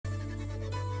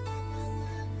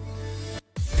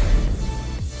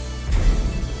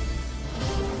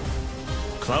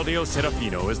Claudio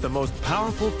Serafino is the most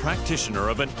powerful practitioner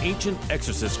of an ancient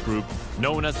exorcist group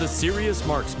known as the Serious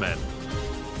Marksmen.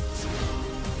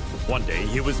 One day,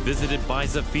 he was visited by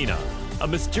Zafina, a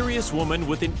mysterious woman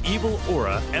with an evil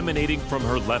aura emanating from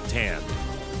her left hand.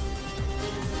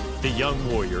 The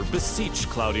young warrior beseeched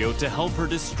Claudio to help her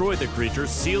destroy the creature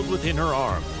sealed within her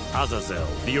arm, Azazel,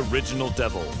 the original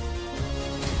devil.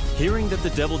 Hearing that the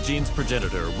devil gene's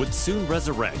progenitor would soon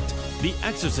resurrect, the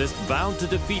exorcist vowed to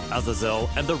defeat Azazel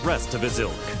and the rest of his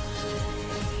ilk.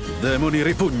 Demoni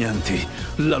ripugnanti,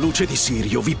 la luce di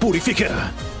Sirio vi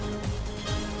purificherà.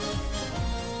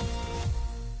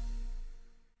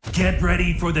 Get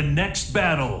ready for the next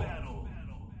battle.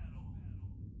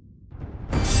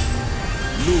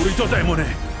 Lurido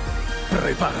demone,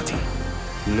 preparati.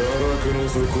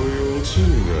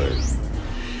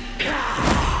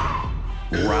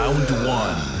 Round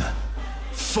 1.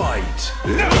 Fight.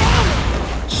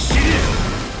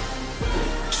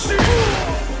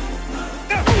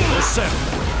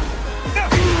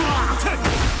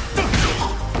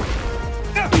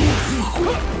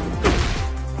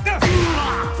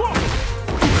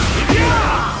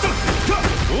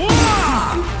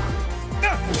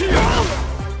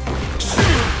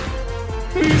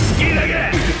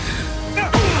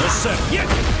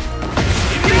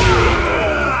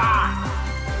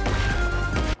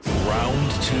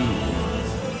 Round 2.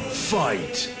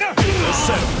 Fight.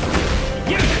 Osserva.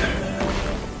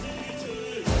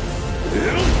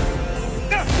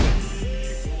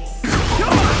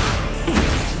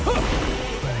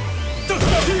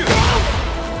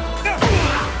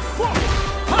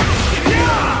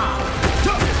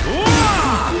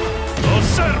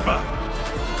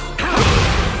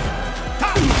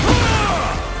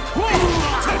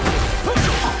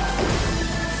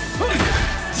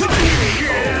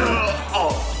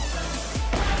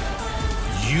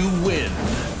 You win.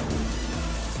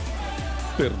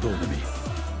 Perdonami.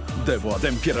 Devo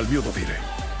adempiere al mio dovere.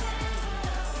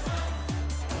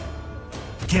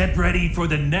 Get ready for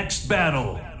the next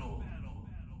battle.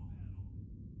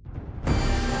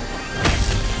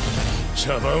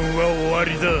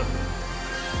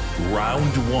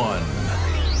 Round 1.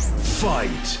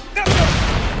 Fight.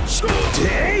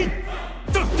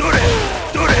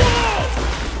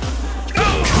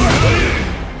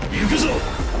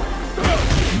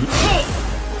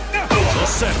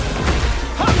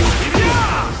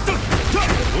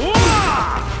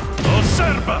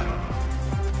 Osserva!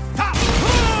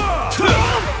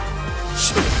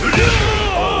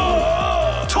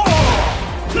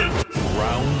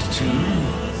 Round 2.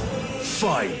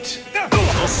 Fight.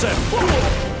 Osserva!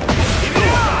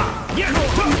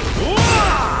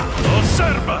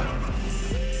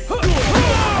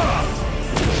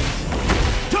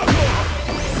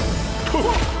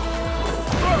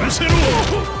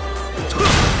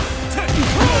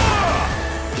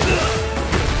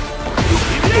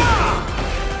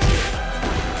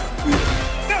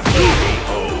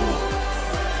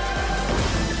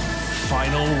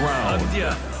 Final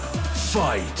round.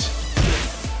 Fight.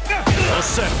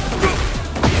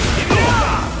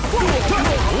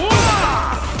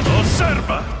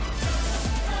 Osserva!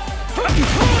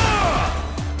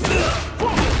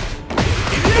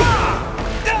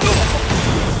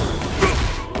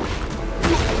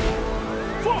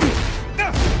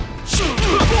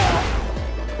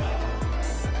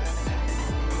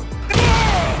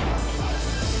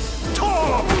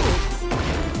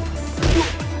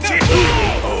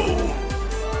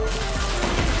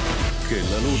 Che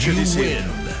la luce di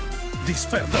Sirio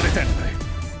disperda le tenebre.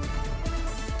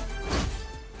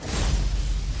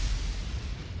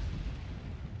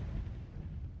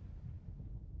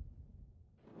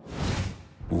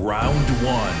 Round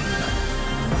 1.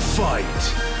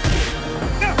 Fight.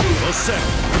 Osserva!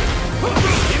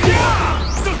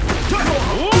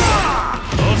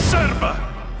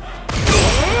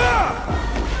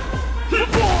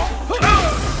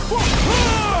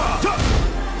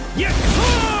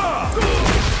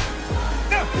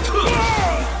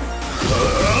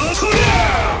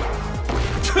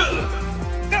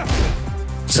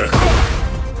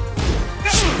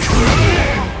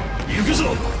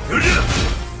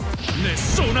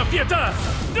 Nessuna pietà!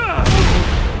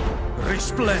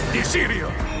 Risplendi,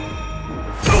 Sirio!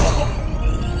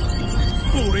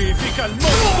 Purifica il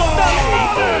mondo!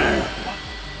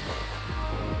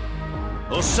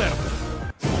 Osserva!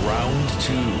 Round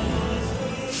 2.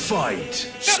 Fight.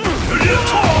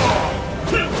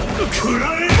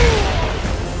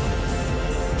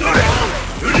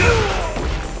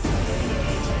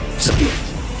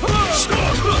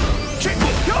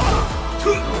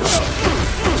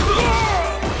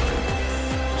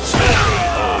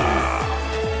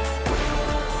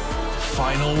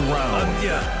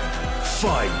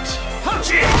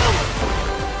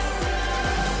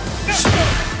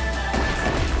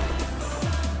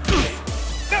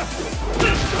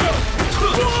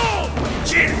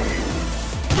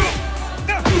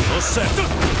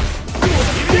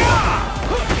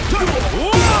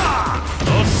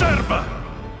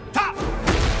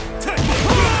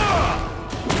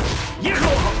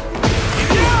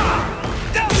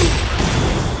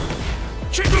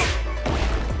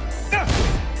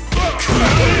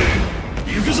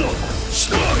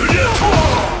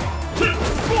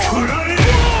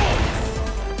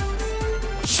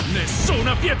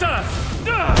 pietà!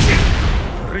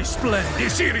 Risplendi,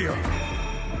 Sirio!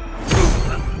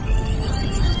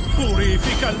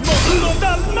 Purifica il mondo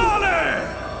dal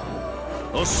male!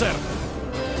 Osserva!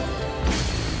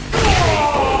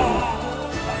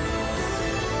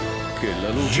 Che la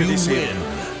luce di Sirio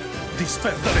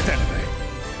disperda le tenebre!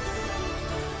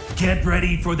 Get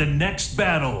ready for the next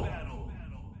battle.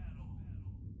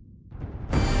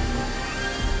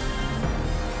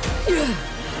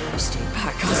 Stay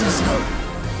back, Azazel.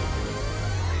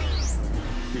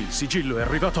 Il sigillo è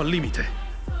arrivato al limite.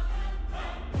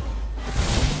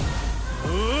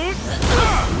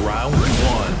 Round 1.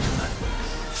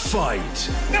 Fight.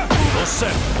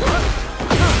 Osserva.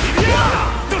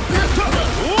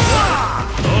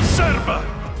 Osserva.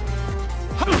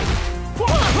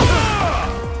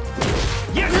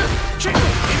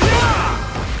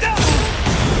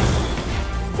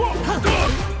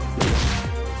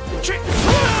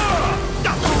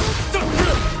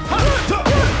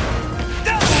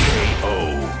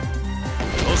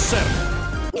 Osserva.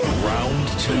 Round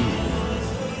 2.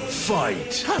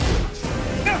 Fight.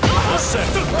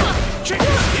 Osserva. Osserva.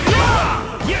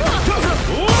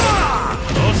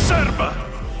 Osserva.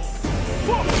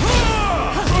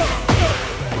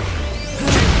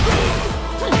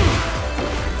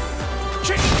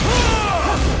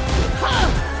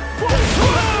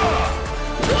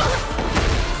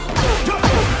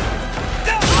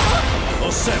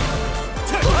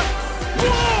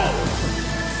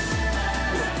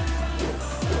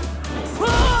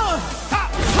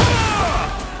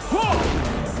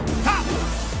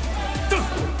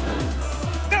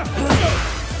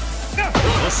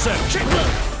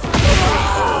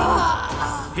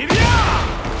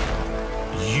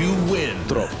 You win.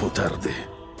 Troppo tardi.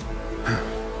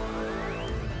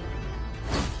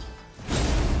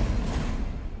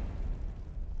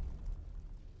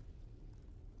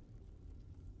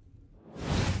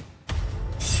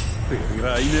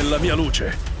 Perirai nella mia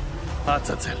luce.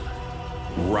 Azazel.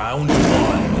 Round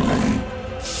 1.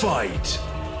 Fight.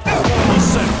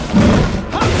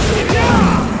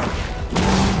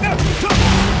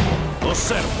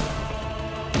 Osserva.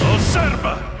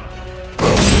 Osserva.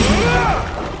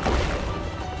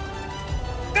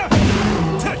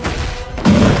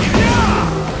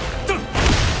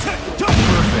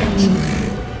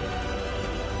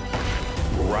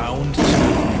 Round 2.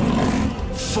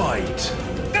 Fight.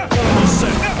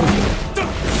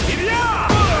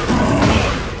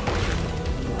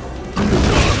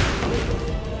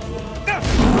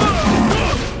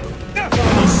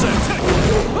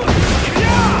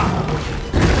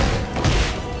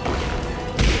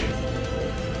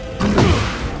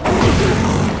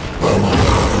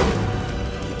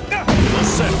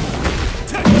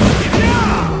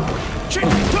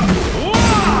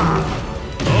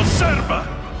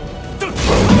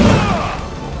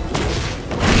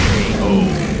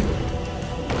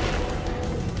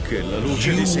 Che la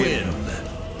luce di Sirio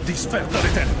disperda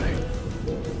le tenebre.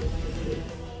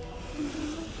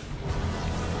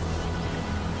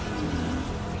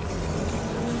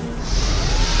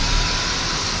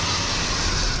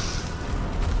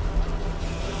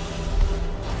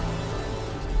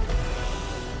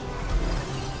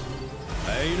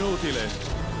 È inutile,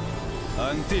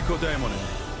 antico demone.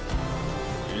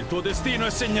 Il tuo destino è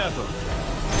segnato.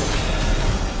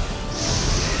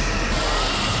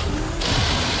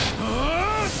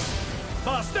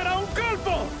 Basterà un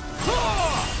colpo!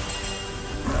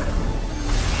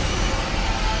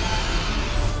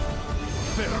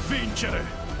 Per vincere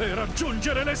e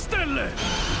raggiungere le stelle!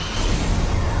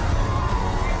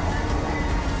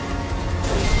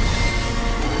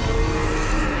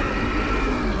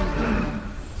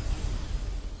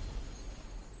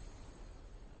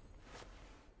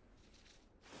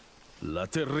 La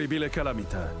terribile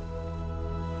calamità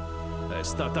è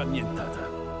stata annientata.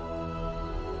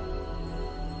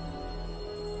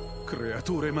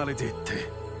 Creature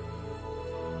maledette,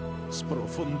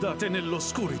 sprofondate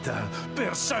nell'oscurità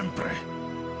per sempre.